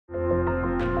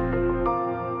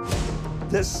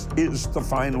This is the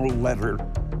final letter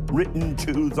written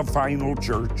to the final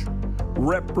church,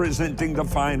 representing the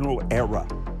final era.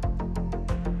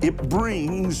 It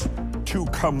brings to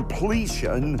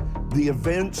completion the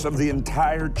events of the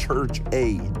entire church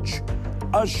age,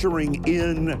 ushering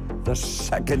in the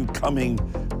second coming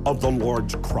of the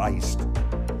Lord Christ.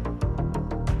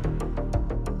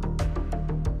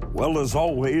 Well, as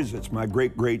always, it's my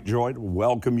great joy to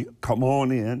welcome you. Come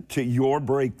on in to your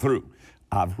breakthrough.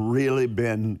 I've really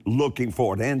been looking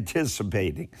forward,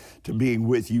 anticipating to being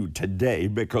with you today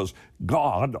because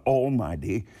God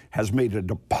Almighty has made a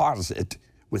deposit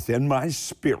within my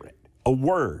spirit, a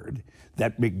word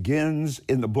that begins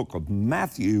in the book of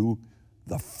Matthew,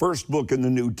 the first book in the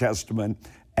New Testament,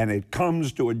 and it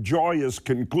comes to a joyous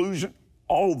conclusion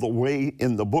all the way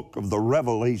in the book of the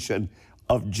Revelation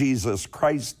of Jesus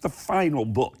Christ, the final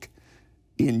book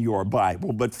in your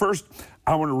Bible. But first,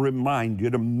 I want to remind you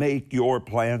to make your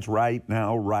plans right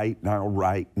now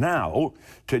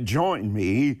to join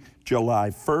me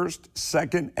July 1st,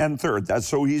 2nd, and 3rd. That's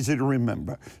so easy to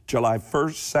remember. July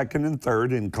 1st, 2nd, and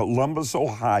 3rd in Columbus,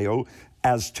 Ohio,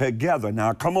 as Together.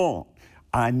 Now, come on.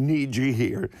 I need you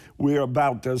here. We're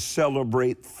about to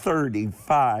celebrate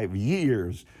 35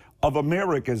 years of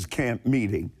America's camp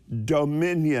meeting,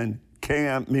 Dominion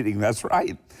Camp Meeting. That's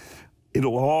right.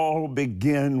 It'll all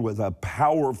begin with a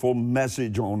powerful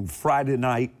message on Friday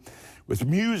night with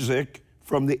music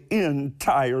from the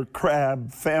entire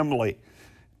Crabb family.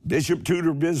 Bishop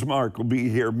Tudor Bismarck will be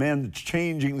here, man that's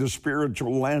changing the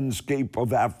spiritual landscape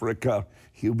of Africa.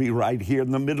 He'll be right here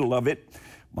in the middle of it.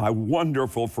 My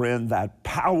wonderful friend, that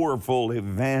powerful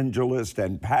evangelist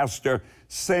and pastor,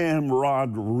 Sam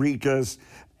Rodriguez.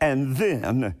 And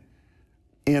then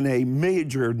in a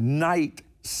major night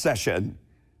session,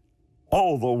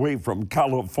 all the way from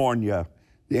California,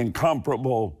 the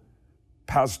incomparable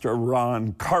Pastor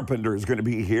Ron Carpenter is going to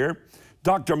be here.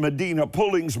 Dr. Medina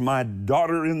Pullings, my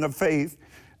daughter in the faith,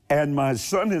 and my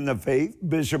son in the faith,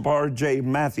 Bishop R.J.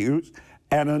 Matthews,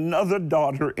 and another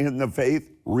daughter in the faith,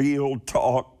 Real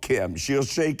Talk Kim. She'll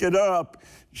shake it up.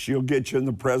 She'll get you in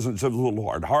the presence of the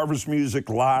Lord. Harvest Music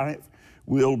Live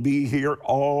will be here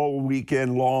all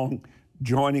weekend long,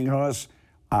 joining us.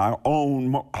 Our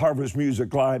own Harvest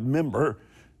Music Live member,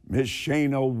 Miss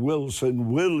Shana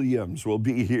Wilson Williams, will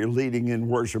be here leading in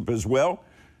worship as well.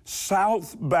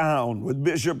 Southbound with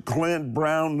Bishop Clint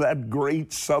Brown, that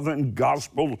great Southern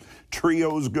gospel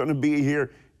trio is going to be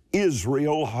here.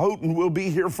 Israel Houghton will be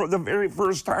here for the very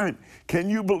first time. Can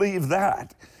you believe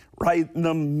that? Right in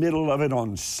the middle of it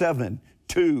on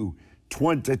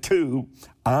 7/2/22,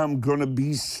 I'm going to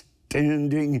be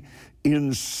standing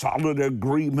in solid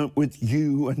agreement with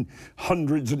you and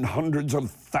hundreds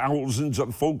of thousands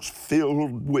of folks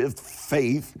filled with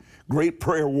faith, great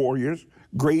prayer warriors,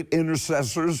 great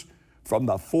intercessors from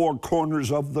the four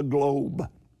corners of the globe.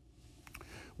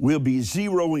 We'll be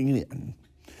zeroing in,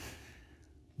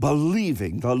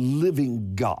 believing the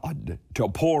living God to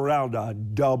pour out a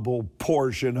double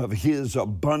portion of His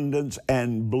abundance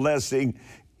and blessing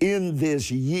in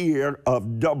this year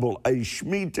of double, a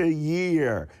Shemitah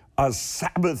year, a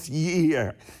Sabbath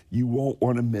year. You won't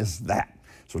want to miss that.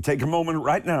 So take a moment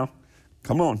right now.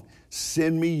 Come on,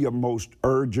 send me your most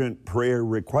urgent prayer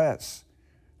requests.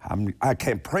 I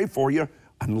can't pray for you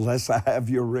unless I have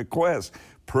your request.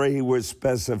 Pray with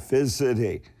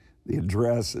specificity. The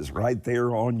address is right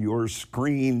there on your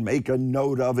screen. Make a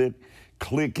note of it.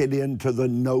 Click it into the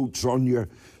notes on your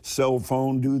cell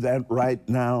phone. Do that right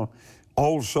now.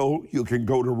 Also, you can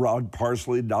go to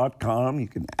rodparsley.com. You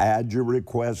can add your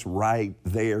requests right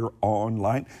there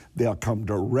online. They'll come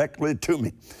directly to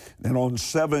me. Then on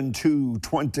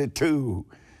 7/2/22,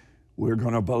 we're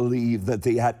going to believe that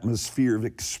the atmosphere of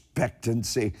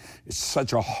expectancy is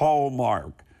such a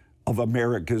hallmark of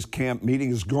America's camp meeting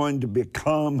is going to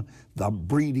become the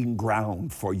breeding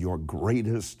ground for your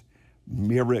greatest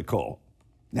miracle.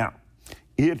 Now,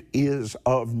 it is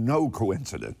of no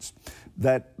coincidence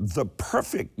that the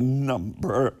perfect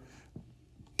number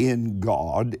in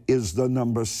God is the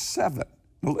number 7.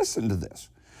 Now listen to this.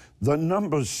 The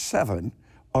number 7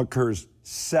 occurs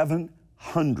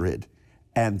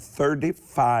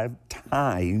 735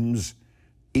 times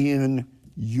in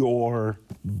your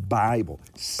Bible.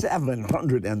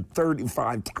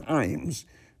 735 times.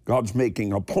 God's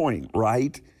making a point,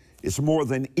 right? It's more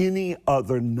than any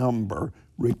other number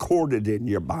recorded in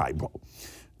your Bible.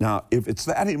 Now, if it's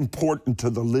that important to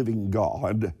the living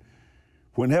God,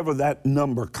 whenever that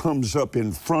number comes up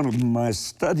in front of my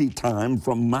study time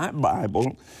from my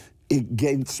Bible, it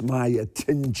gets my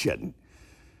attention.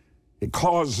 It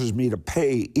causes me to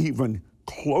pay even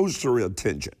closer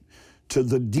attention to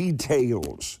the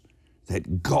details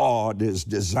that God is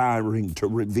desiring to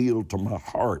reveal to my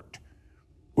heart.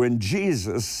 When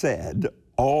Jesus said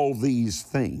all these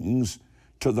things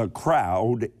to the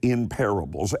crowd in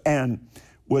parables, and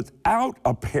without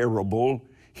a parable,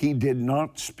 he did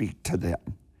not speak to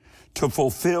them, to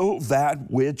fulfill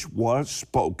that which was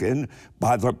spoken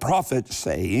by the prophet,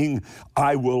 saying,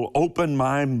 I will open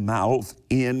my mouth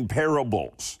in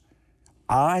parables.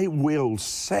 I will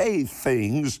say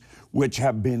things which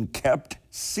have been kept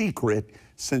secret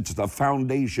since the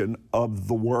foundation of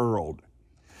the world.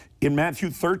 In Matthew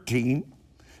 13,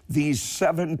 these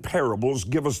 7 parables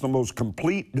give us the most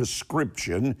complete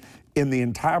description in the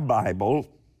entire Bible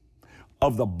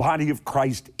of the body of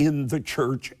Christ in the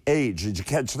church age. Did you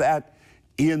catch that?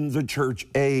 In the church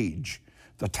age.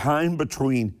 The time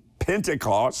between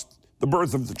Pentecost, the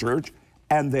birth of the church,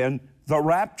 and then the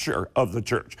rapture of the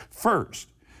church. First,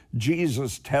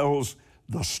 Jesus tells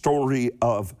the story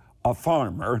of a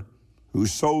farmer who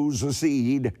sows a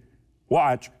seed,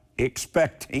 watch,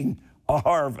 expecting a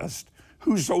harvest.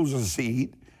 Who sows a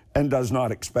seed and does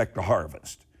not expect a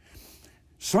harvest?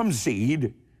 Some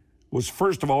seed was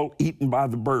first of all eaten by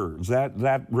the birds.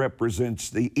 That represents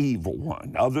the evil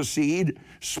one. Other seed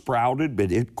sprouted,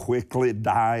 but it quickly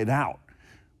died out.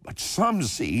 But some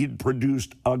seed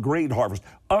produced a great harvest,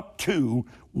 up to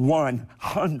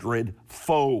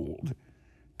 100-fold.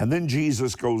 And then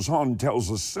Jesus goes on and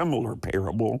tells a similar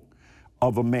parable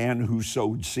of a man who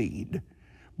sowed seed.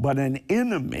 But an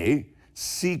enemy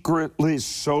secretly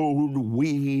sowed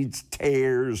weeds,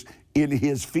 tares in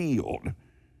his field.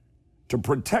 To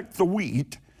protect the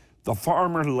wheat, the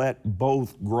farmer let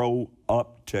both grow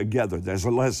up together. There's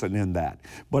a lesson in that.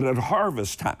 But at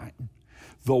harvest time,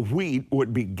 the wheat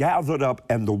would be gathered up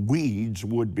and the weeds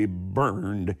would be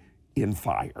burned in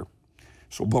fire.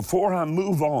 So before I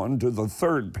move on to the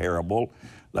third parable,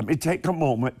 let me take a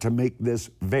moment to make this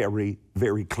very,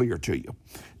 very clear to you.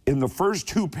 In the first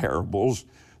 2 parables,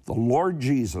 the Lord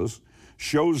Jesus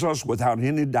shows us without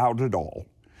any doubt at all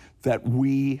that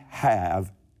we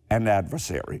have an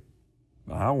adversary.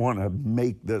 I want to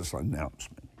make this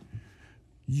announcement.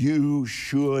 You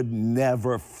should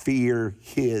never fear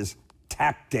his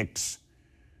tactics.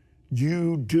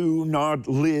 You do not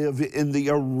live in the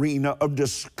arena of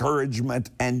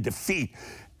discouragement and defeat.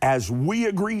 As we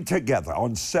agree together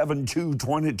on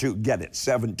 7-2-22, get it,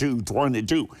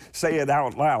 7-2-22, say it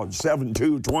out loud,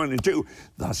 7-2-22,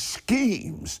 the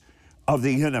schemes of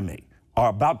the enemy are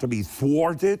about to be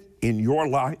thwarted in your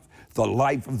life, the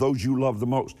life of those you love the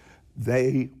most.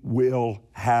 They will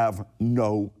have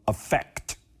no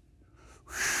effect.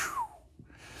 Whew.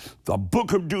 The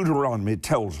book of Deuteronomy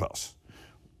tells us,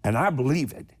 and I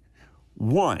believe it,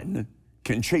 1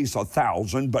 can chase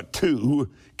 1,000, but 2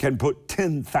 can put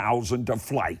 10,000 to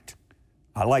flight.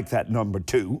 I like that number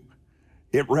 2.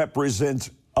 It represents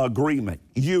agreement,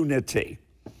 unity.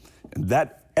 And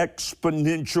that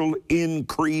exponential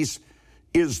increase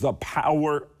is the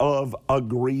power of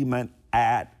agreement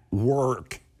at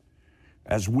work.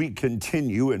 As we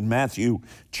continue in Matthew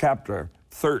chapter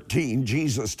 13,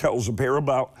 Jesus tells a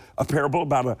parable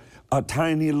about a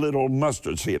tiny little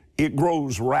mustard seed. It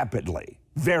grows rapidly,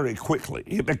 very quickly.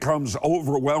 It becomes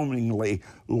overwhelmingly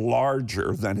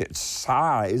larger than its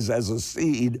size as a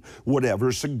seed would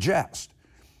ever suggest.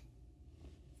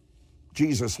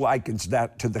 Jesus likens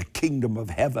that to the kingdom of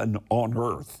heaven on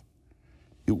earth.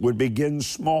 It would begin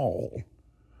small,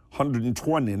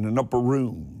 120 in an upper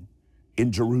room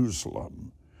in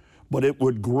Jerusalem. But it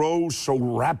would grow so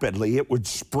rapidly, it would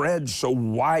spread so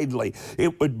widely,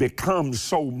 it would become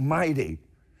so mighty.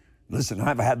 Listen,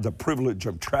 I've had the privilege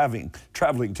of traveling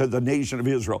to the nation of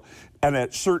Israel, and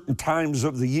at certain times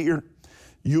of the year,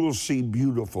 you'll see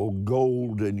beautiful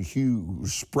golden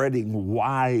hues spreading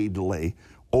widely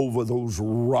over those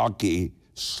rocky,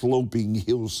 sloping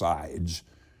hillsides.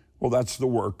 Well, that's the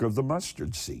work of the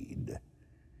mustard seed.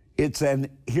 It's an,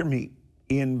 hear me,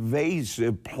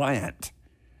 invasive plant,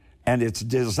 and it's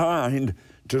designed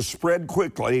to spread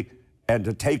quickly and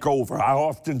to take over. I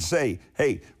often say,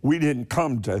 hey, we didn't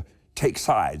come to take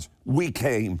sides. We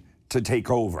came to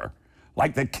take over.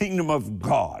 Like the kingdom of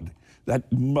God,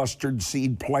 that mustard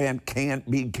seed plant can't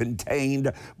be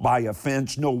contained by a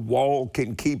fence. No wall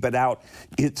can keep it out.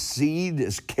 Its seed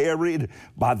is carried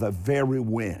by the very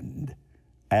wind,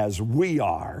 as we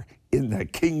are in the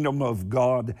kingdom of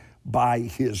God by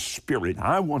his Spirit.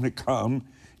 I want to come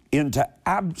into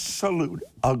absolute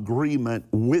agreement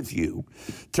with you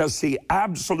to see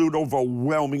absolute,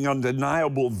 overwhelming,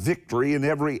 undeniable victory in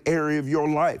every area of your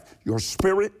life, your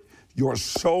spirit, your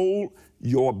soul,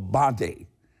 your body.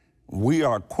 We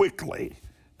are quickly,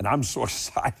 and I'm so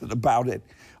excited about it,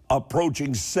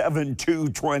 approaching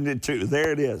 7-2-22.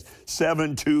 There it is,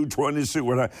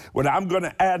 7-2-22. When I'm going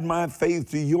to add my faith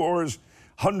to yours,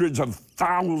 hundreds of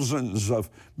thousands of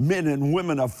men and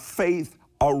women of faith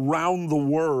around the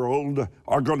world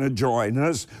are going to join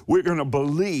us. We're going to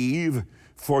believe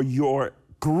for your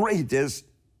greatest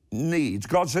needs.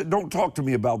 God said, don't talk to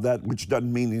me about that which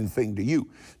doesn't mean anything to you.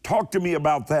 Talk to me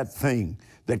about that thing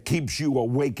that keeps you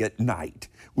awake at night.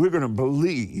 We're going to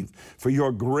believe for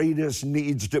your greatest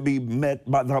needs to be met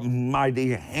by the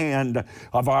mighty hand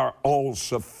of our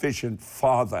all-sufficient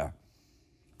Father.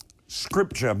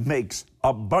 Scripture makes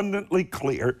abundantly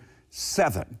clear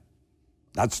 7.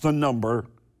 That's the number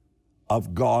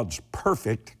of God's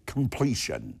perfect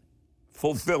completion,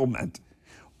 fulfillment.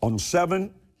 On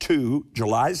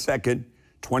July 2nd,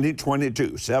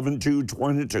 2022,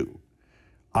 7-2-22,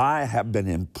 I have been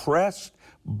impressed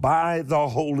by the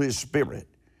Holy Spirit.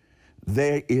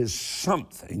 There is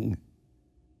something,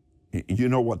 you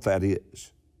know what that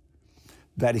is,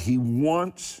 that He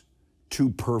wants to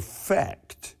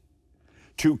perfect,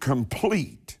 to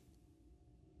complete,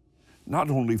 not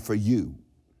only for you,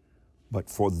 but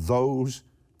for those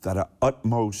that are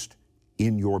utmost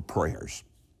in your prayers.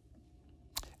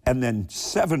 And then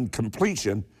 7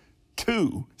 completion,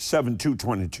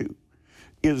 7-2-22,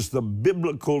 is the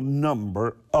biblical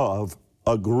number of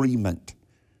agreement.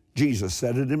 Jesus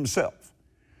said it himself.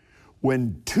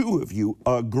 When 2 of you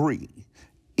agree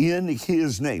in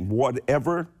His name,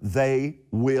 whatever they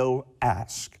will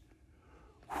ask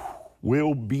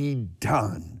will be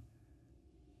done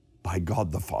by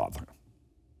God the Father.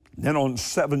 Then on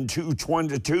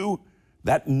 7-2-22,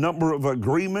 that number of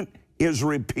agreement is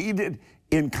repeated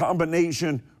in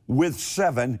combination with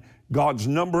 7, God's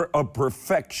number of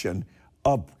perfection,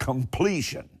 of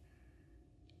completion.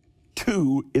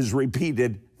 2 is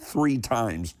repeated 3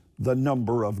 times, the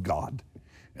number of God.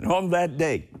 And on that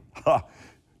day,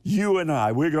 you and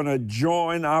I, we're going to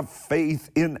join our faith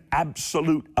in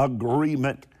absolute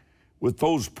agreement with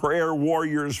those prayer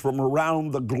warriors from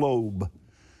around the globe,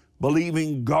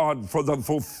 believing God for the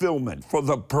fulfillment, for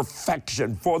the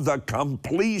perfection, for the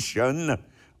completion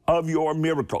of your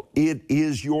miracle. It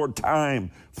is your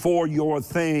time for your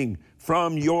thing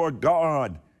from your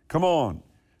God. Come on,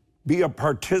 be a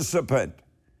participant,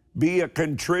 be a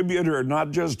contributor,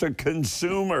 not just a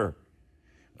consumer.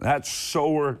 That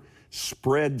sower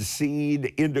spread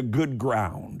seed into good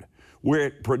ground where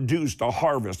it produced a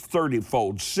harvest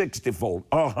 30-fold, 60-fold,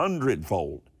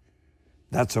 100-fold.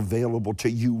 That's available to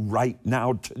you right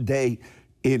now, today,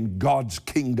 in God's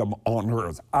kingdom on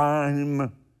earth.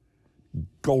 I'm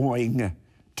going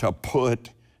to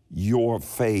put your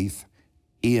faith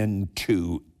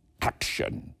into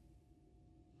action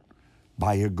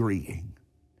by agreeing.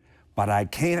 But I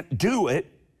can't do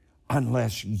it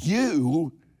unless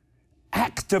you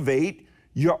activate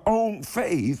your own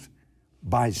faith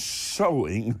by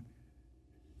sowing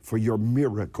for your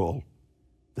miracle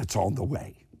that's on the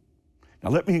way. Now,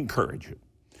 let me encourage you.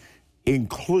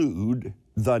 Include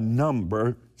the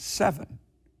number 7,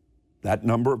 that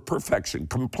number of perfection,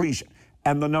 completion,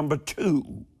 and the number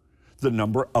 2, the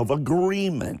number of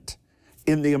agreement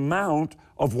in the amount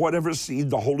of whatever seed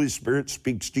the Holy Spirit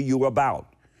speaks to you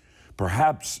about.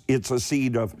 Perhaps it's a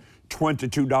seed of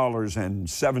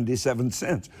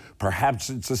 $22.77. Perhaps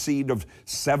it's a seed of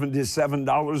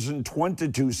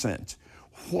 $77.22.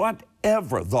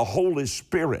 Whatever the Holy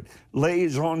Spirit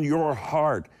lays on your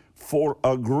heart for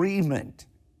agreement,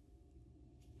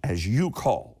 as you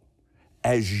call,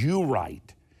 as you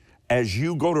write, as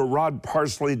you go to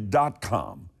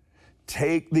rodparsley.com,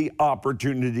 take the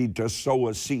opportunity to sow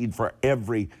a seed for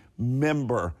every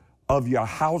member of your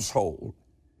household.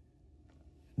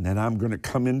 And then I'm going to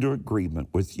come into agreement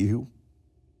with you.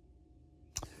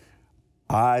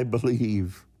 I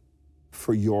believe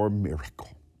for your miracle.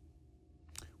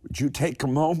 Would you take a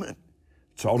moment?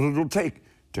 It's all it'll take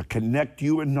to connect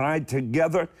you and I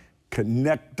together,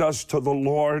 connect us to the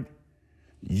Lord.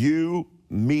 You,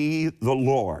 me, the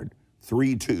Lord.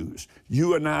 3 2s.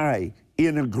 You and I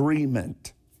in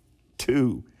agreement.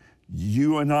 2,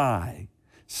 you and I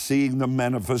seeing the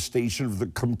manifestation of the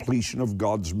completion of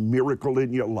God's miracle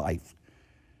in your life.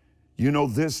 You know,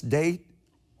 this date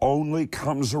only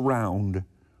comes around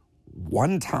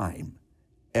one time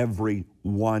every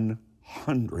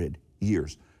 100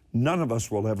 years. None of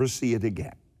us will ever see it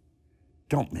again.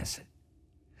 Don't miss it.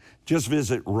 Just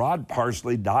visit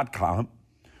rodparsley.com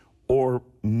or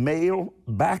mail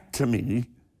back to me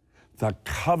the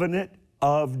Covenant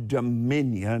of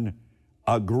Dominion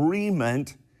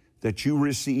agreement that you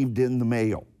received in the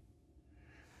mail.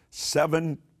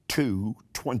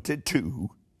 7-2-22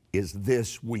 is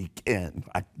this weekend.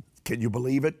 Can you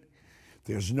believe it?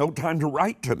 There's no time to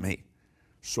write to me.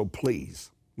 So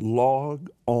please log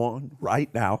on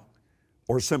right now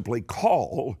or simply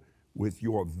call with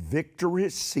your victory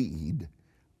seed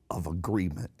of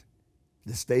agreement.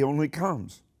 This day only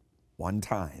comes one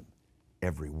time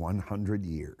every 100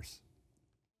 years.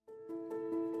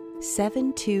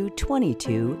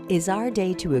 7/2/22 is our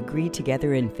day to agree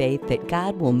together in faith that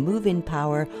God will move in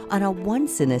power on a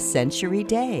once-in-a-century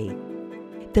day.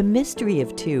 The mystery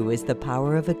of 2 is the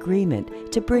power of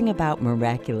agreement to bring about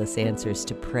miraculous answers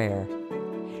to prayer.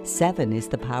 7 is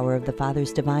the power of the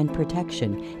Father's divine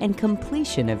protection and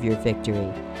completion of your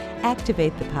victory.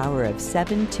 Activate the power of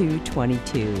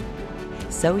 7/2/22.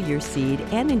 Sow your seed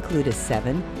and include a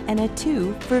 7 and a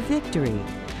 2 for victory.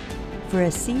 For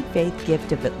a seed faith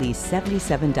gift of at least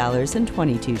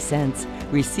 $77.22,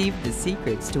 receive the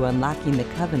secrets to unlocking the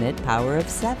covenant power of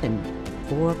 7.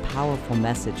 4 powerful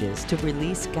messages to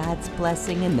release God's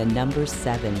blessing in the number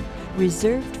 7,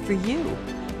 reserved for you.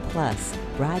 Plus,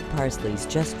 Rod Parsley's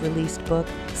just released book,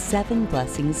 7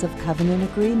 Blessings of Covenant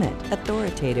Agreement,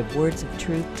 authoritative words of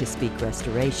truth to speak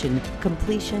restoration,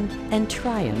 completion, and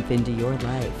triumph into your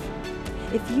life.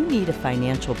 If you need a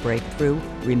financial breakthrough,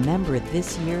 remember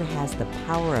this year has the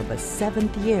power of a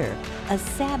 7th year, a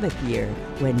Sabbath year,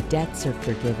 when debts are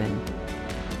forgiven.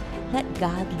 Let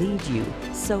God lead you,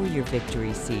 sow your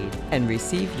victory seed, and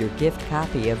receive your gift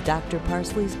copy of Dr.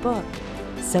 Parsley's book.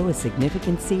 Sow a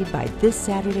significant seed by this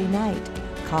Saturday night.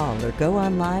 Call or go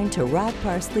online to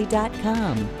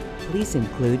rodparsley.com. Please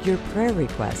include your prayer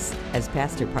requests, as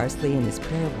Pastor Parsley and his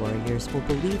prayer warriors will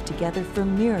believe together for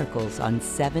miracles on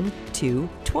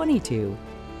 7/2/22.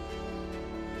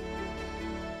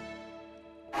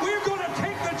 We're going to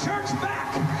take the church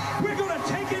back. We're going to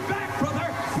take it back,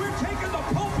 brother. We're taking the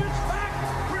pulpits back.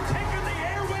 We're taking the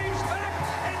airwaves back.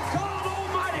 And God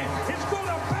Almighty is going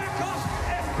to back us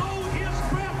and blow His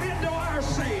breath into our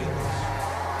sails.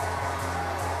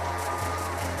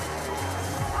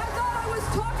 I thought I was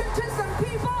talking to some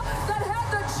people that had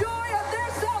the joy of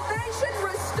their salvation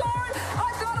restored.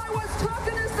 I thought I was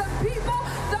talking to some people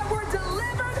that were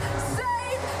delivered,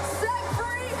 saved, set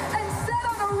free, and set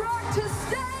on a rock to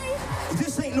stay.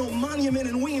 This ain't no monument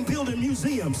and we ain't building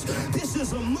museums. This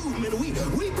is a movement. We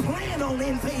plan on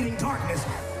invading darkness.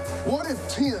 What if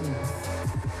 10,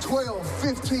 12,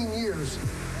 15 years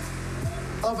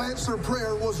of answered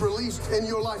prayer was released in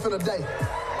your life in a day?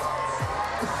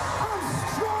 I'm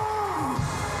strong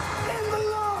in the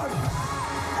Lord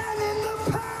and in the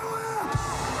power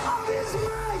of His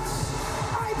might.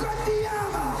 I got the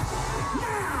armor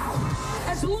now.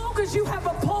 As long as you have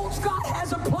a pulse, God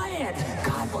has a plan.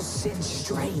 God will send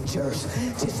strangers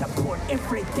to support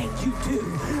everything you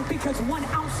do, because 1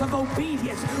 ounce of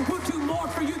obedience will do more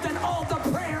for you than all the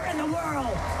prayer in the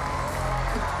world.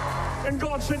 And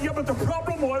God said, yeah, but the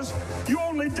problem was you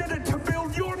only did it to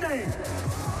build your name.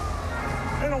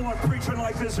 I don't want preaching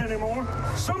like this anymore.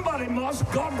 Somebody must.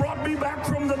 God brought me back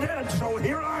from the dead, so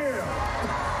here I am.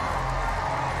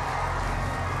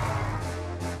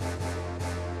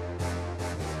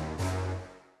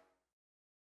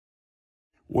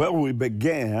 Well, we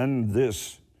began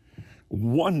this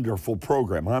wonderful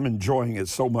program. I'm enjoying it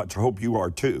so much. I hope you are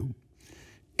too.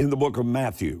 In the book of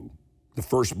Matthew, the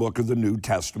first book of the New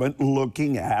Testament,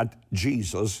 looking at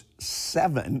Jesus'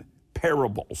 7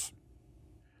 parables.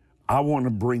 I want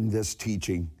to bring this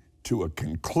teaching to a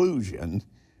conclusion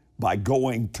by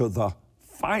going to the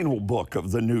final book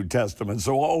of the New Testament.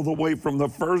 So all the way from the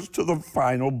first to the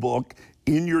final book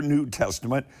in your New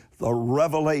Testament, the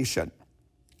revelation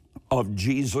of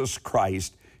Jesus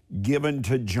Christ given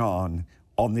to John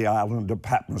on the island of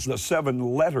Patmos. The 7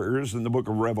 letters in the book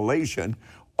of Revelation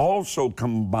also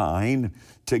combine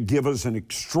to give us an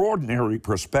extraordinary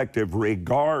perspective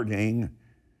regarding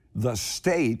the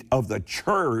state of the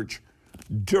church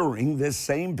during this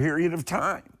same period of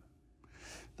time.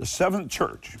 The 7th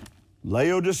church,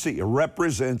 Laodicea,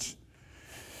 represents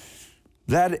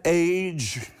that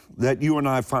age that you and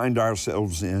I find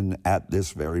ourselves in at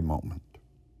this very moment.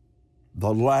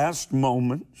 The last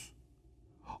moments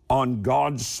on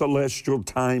God's celestial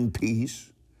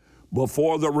timepiece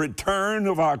before the return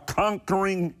of our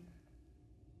conquering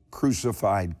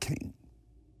crucified King.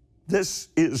 This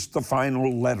is the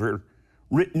final letter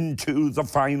written to the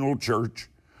final church,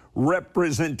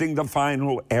 representing the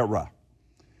final era.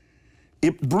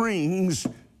 It brings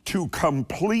to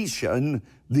completion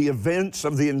the events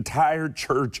of the entire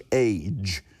church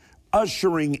age,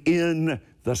 ushering in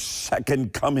the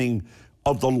second coming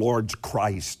of the Lord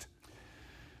Christ.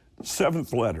 The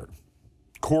 7th letter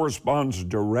corresponds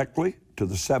directly to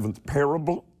the 7th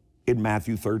parable in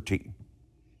Matthew 13.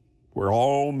 where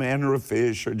all manner of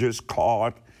fish are just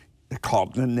caught. They're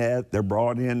caught in the net. They're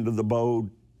brought into the boat.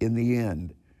 In the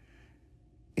end,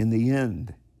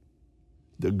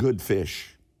 the good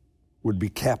fish would be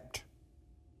kept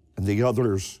and the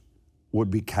others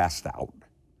would be cast out.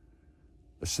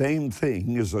 The same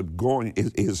thing is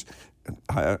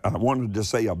I wanted to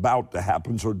say about to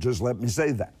happen, so just let me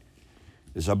say that.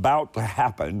 Is about to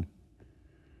happen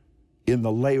in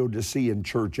the Laodicean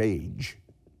church age.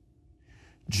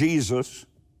 Jesus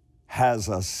has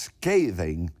a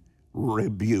scathing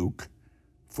rebuke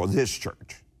for this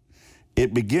church.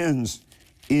 It begins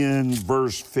in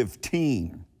verse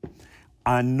 15.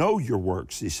 I know your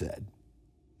works, he said,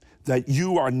 that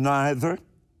you are neither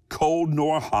cold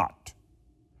nor hot.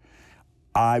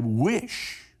 I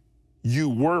wish you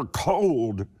were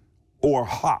cold or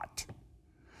hot.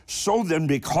 So then,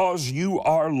 because you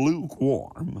are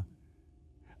lukewarm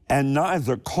and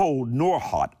neither cold nor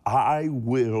hot, I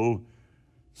will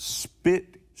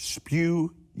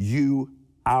spew you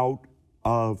out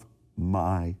of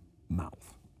my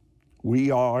mouth.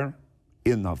 We are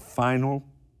in the final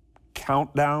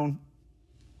countdown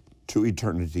to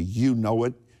eternity. You know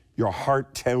it. Your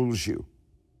heart tells you.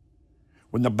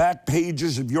 When the back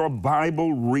pages of your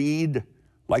Bible read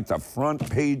like the front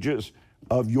pages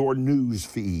of your news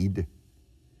feed,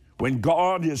 when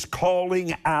God is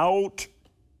calling out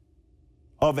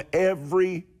of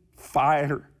every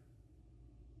fire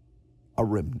a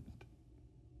remnant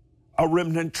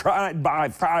tried by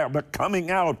fire, but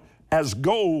coming out as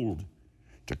gold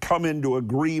to come into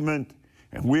agreement,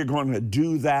 and we're going to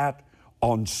do that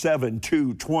on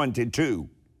 7/2/22.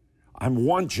 I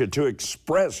want you to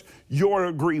express your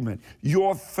agreement,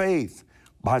 your faith,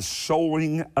 by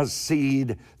sowing a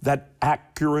seed that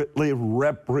accurately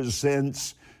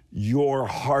represents your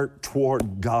heart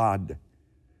toward God.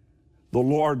 The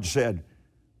Lord said,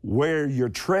 where your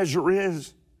treasure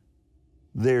is,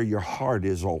 there your heart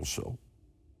is also.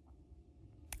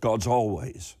 God's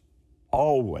always,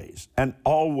 and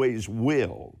always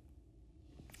will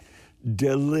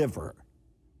deliver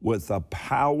with a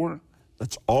power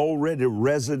that's already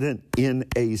resident in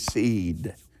a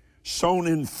seed, sown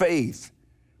in faith,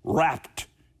 wrapped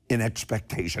in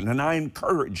expectation. And I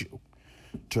encourage you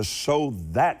to sow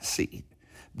that seed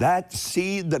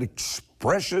that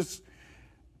expresses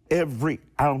every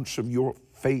ounce of your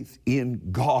faith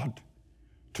in God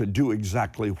to do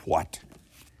exactly what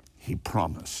He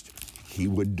promised He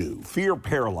would do. Fear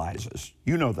paralyzes.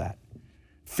 You know that.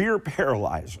 Fear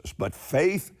paralyzes, but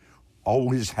faith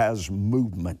always has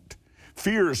movement.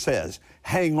 Fear says,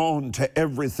 hang on to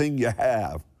everything you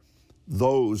have.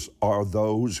 Those are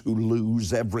those who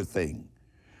lose everything.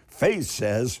 Faith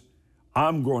says,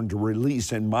 I'm going to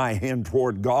release in my hand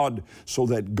toward God so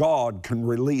that God can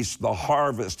release the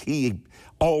harvest He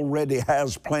already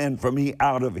has planned for me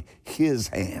out of His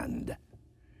hand.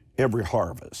 Every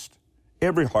harvest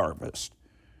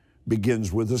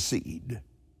begins with a seed.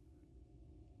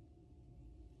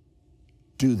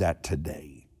 Do that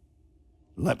today.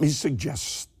 Let me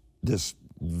suggest this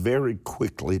very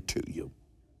quickly to you.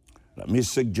 Let me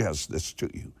suggest this to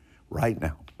you right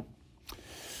now.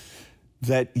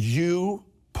 That you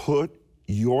put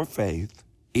your faith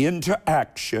into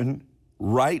action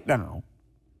right now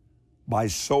by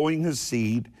sowing a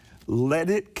seed.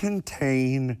 Let it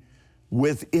contain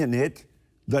within it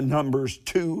the numbers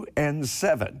 2 and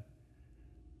 7.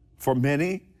 For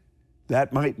many,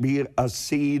 that might be a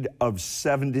seed of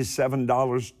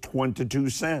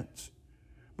 $77.22.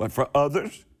 But for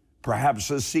others, perhaps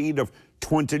a seed of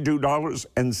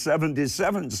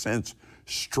 $22.77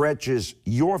 stretches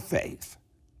your faith.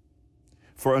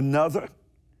 For another,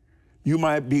 you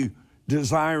might be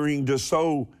desiring to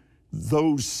sow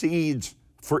those seeds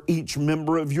for each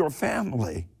member of your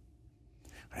family.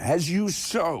 As you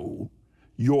sow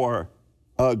your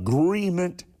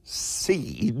agreement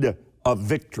seed of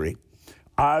victory,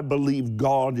 I believe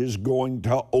God is going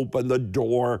to open the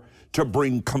door to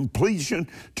bring completion,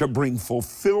 to bring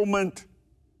fulfillment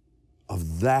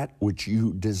of that which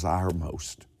you desire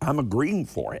most. I'm agreeing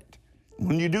for it.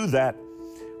 When you do that,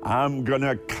 I'm going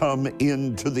to come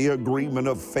into the agreement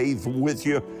of faith with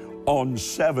you on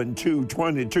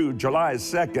 7/2/22, July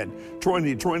 2nd,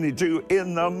 2022,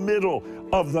 in the middle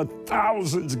of the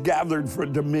thousands gathered for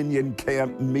Dominion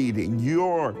Camp meeting.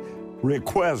 Your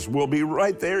request will be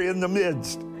right there in the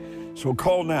midst. So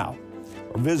call now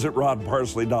or visit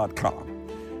rodparsley.com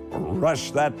or rush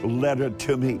that letter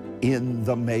to me in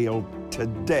the mail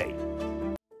today.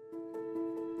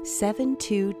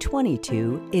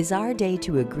 7/2/22 is our day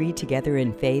to agree together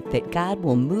in faith that God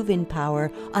will move in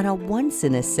power on a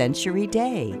once-in-a-century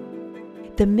day.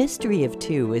 The mystery of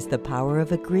 2 is the power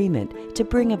of agreement to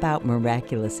bring about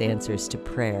miraculous answers to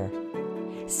prayer.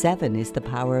 7 is the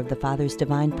power of the Father's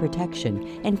divine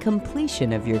protection and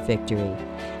completion of your victory.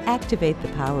 Activate the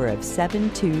power of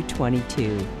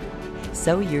 7-2-22.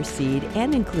 Sow your seed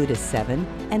and include a 7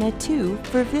 and a 2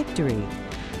 for victory.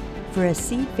 For a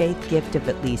seed faith gift of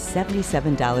at least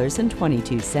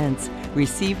 $77.22,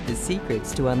 receive the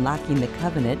secrets to unlocking the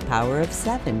covenant power of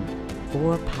 7.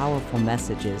 4 powerful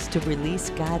messages to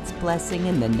release God's blessing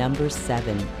in the number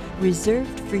 7,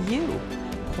 reserved for you.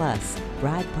 Plus,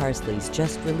 Rod Parsley's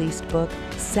just released book,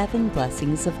 7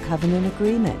 Blessings of Covenant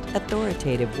Agreement,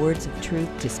 authoritative words of truth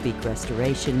to speak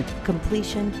restoration,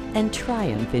 completion, and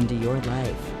triumph into your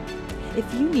life.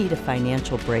 If you need a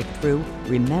financial breakthrough,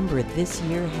 remember this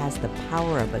year has the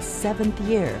power of a 7th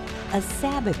year, a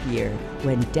Sabbath year,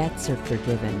 when debts are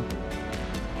forgiven.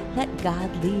 Let God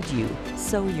lead you,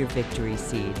 sow your victory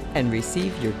seed, and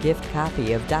receive your gift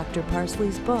copy of Dr.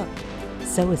 Parsley's book.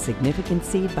 Sow a significant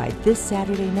seed by this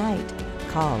Saturday night.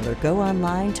 Call or go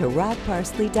online to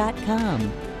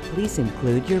rodparsley.com. Please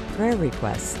include your prayer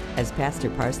requests, as Pastor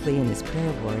Parsley and his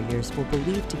prayer warriors will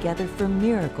believe together for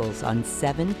miracles on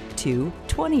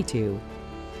 7-2-22.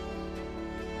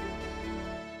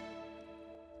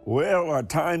 Well, our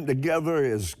time together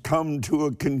has come to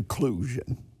a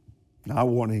conclusion. I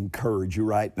want to encourage you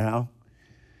right now.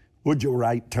 Would you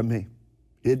write to me?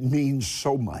 It means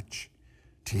so much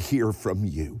to hear from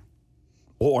you.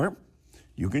 Or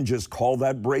you can just call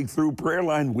that breakthrough prayer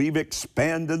line. We've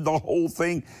expanded the whole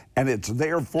thing, and it's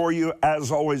there for you,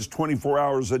 as always, 24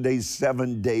 hours a day,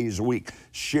 7 days a week.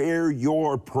 Share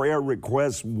your prayer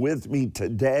requests with me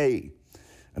today,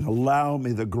 and allow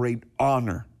me the great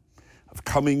honor of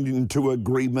coming into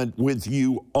agreement with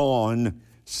you on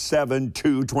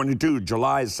 7-2-22,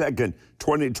 July 2nd,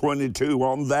 2022.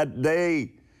 On that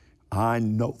day, I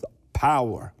know the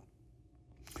power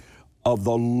of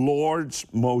the Lord's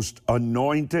most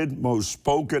anointed, most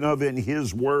spoken of in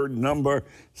His Word, number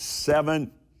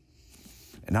 7,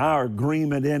 and our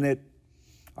agreement in it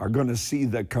are going to see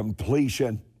the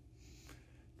completion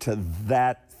to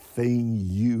that thing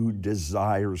you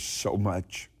desire so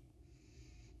much.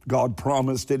 God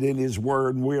promised it in His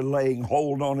Word, and we're laying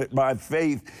hold on it by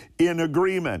faith in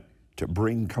agreement to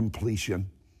bring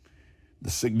completion. The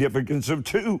significance of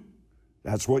 2,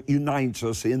 that's what unites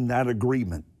us in that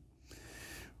agreement.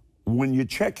 When you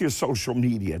check your social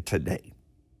media today,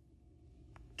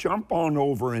 jump on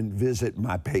over and visit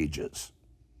my pages.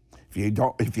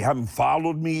 If you haven't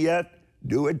followed me yet,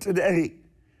 do it today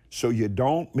so you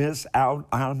don't miss out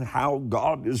on how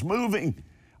God is moving.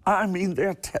 I mean,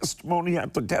 there's testimony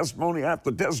after testimony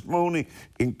after testimony,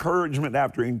 encouragement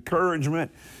after encouragement,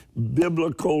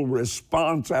 biblical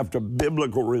response after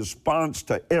biblical response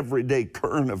to everyday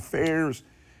current affairs,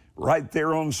 right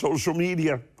there on social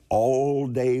media all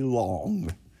day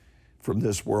long from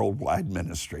this worldwide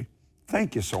ministry.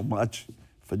 Thank you so much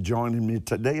for joining me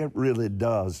today. It really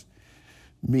does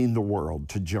mean the world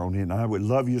to Joni and I. We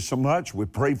love you so much. We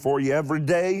pray for you every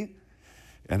day.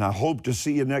 And I hope to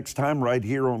see you next time right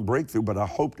here on Breakthrough, but I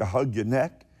hope to hug your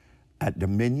neck at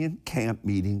Dominion Camp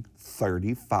Meeting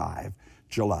 35,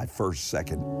 July 1st,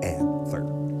 2nd, and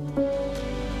 3rd.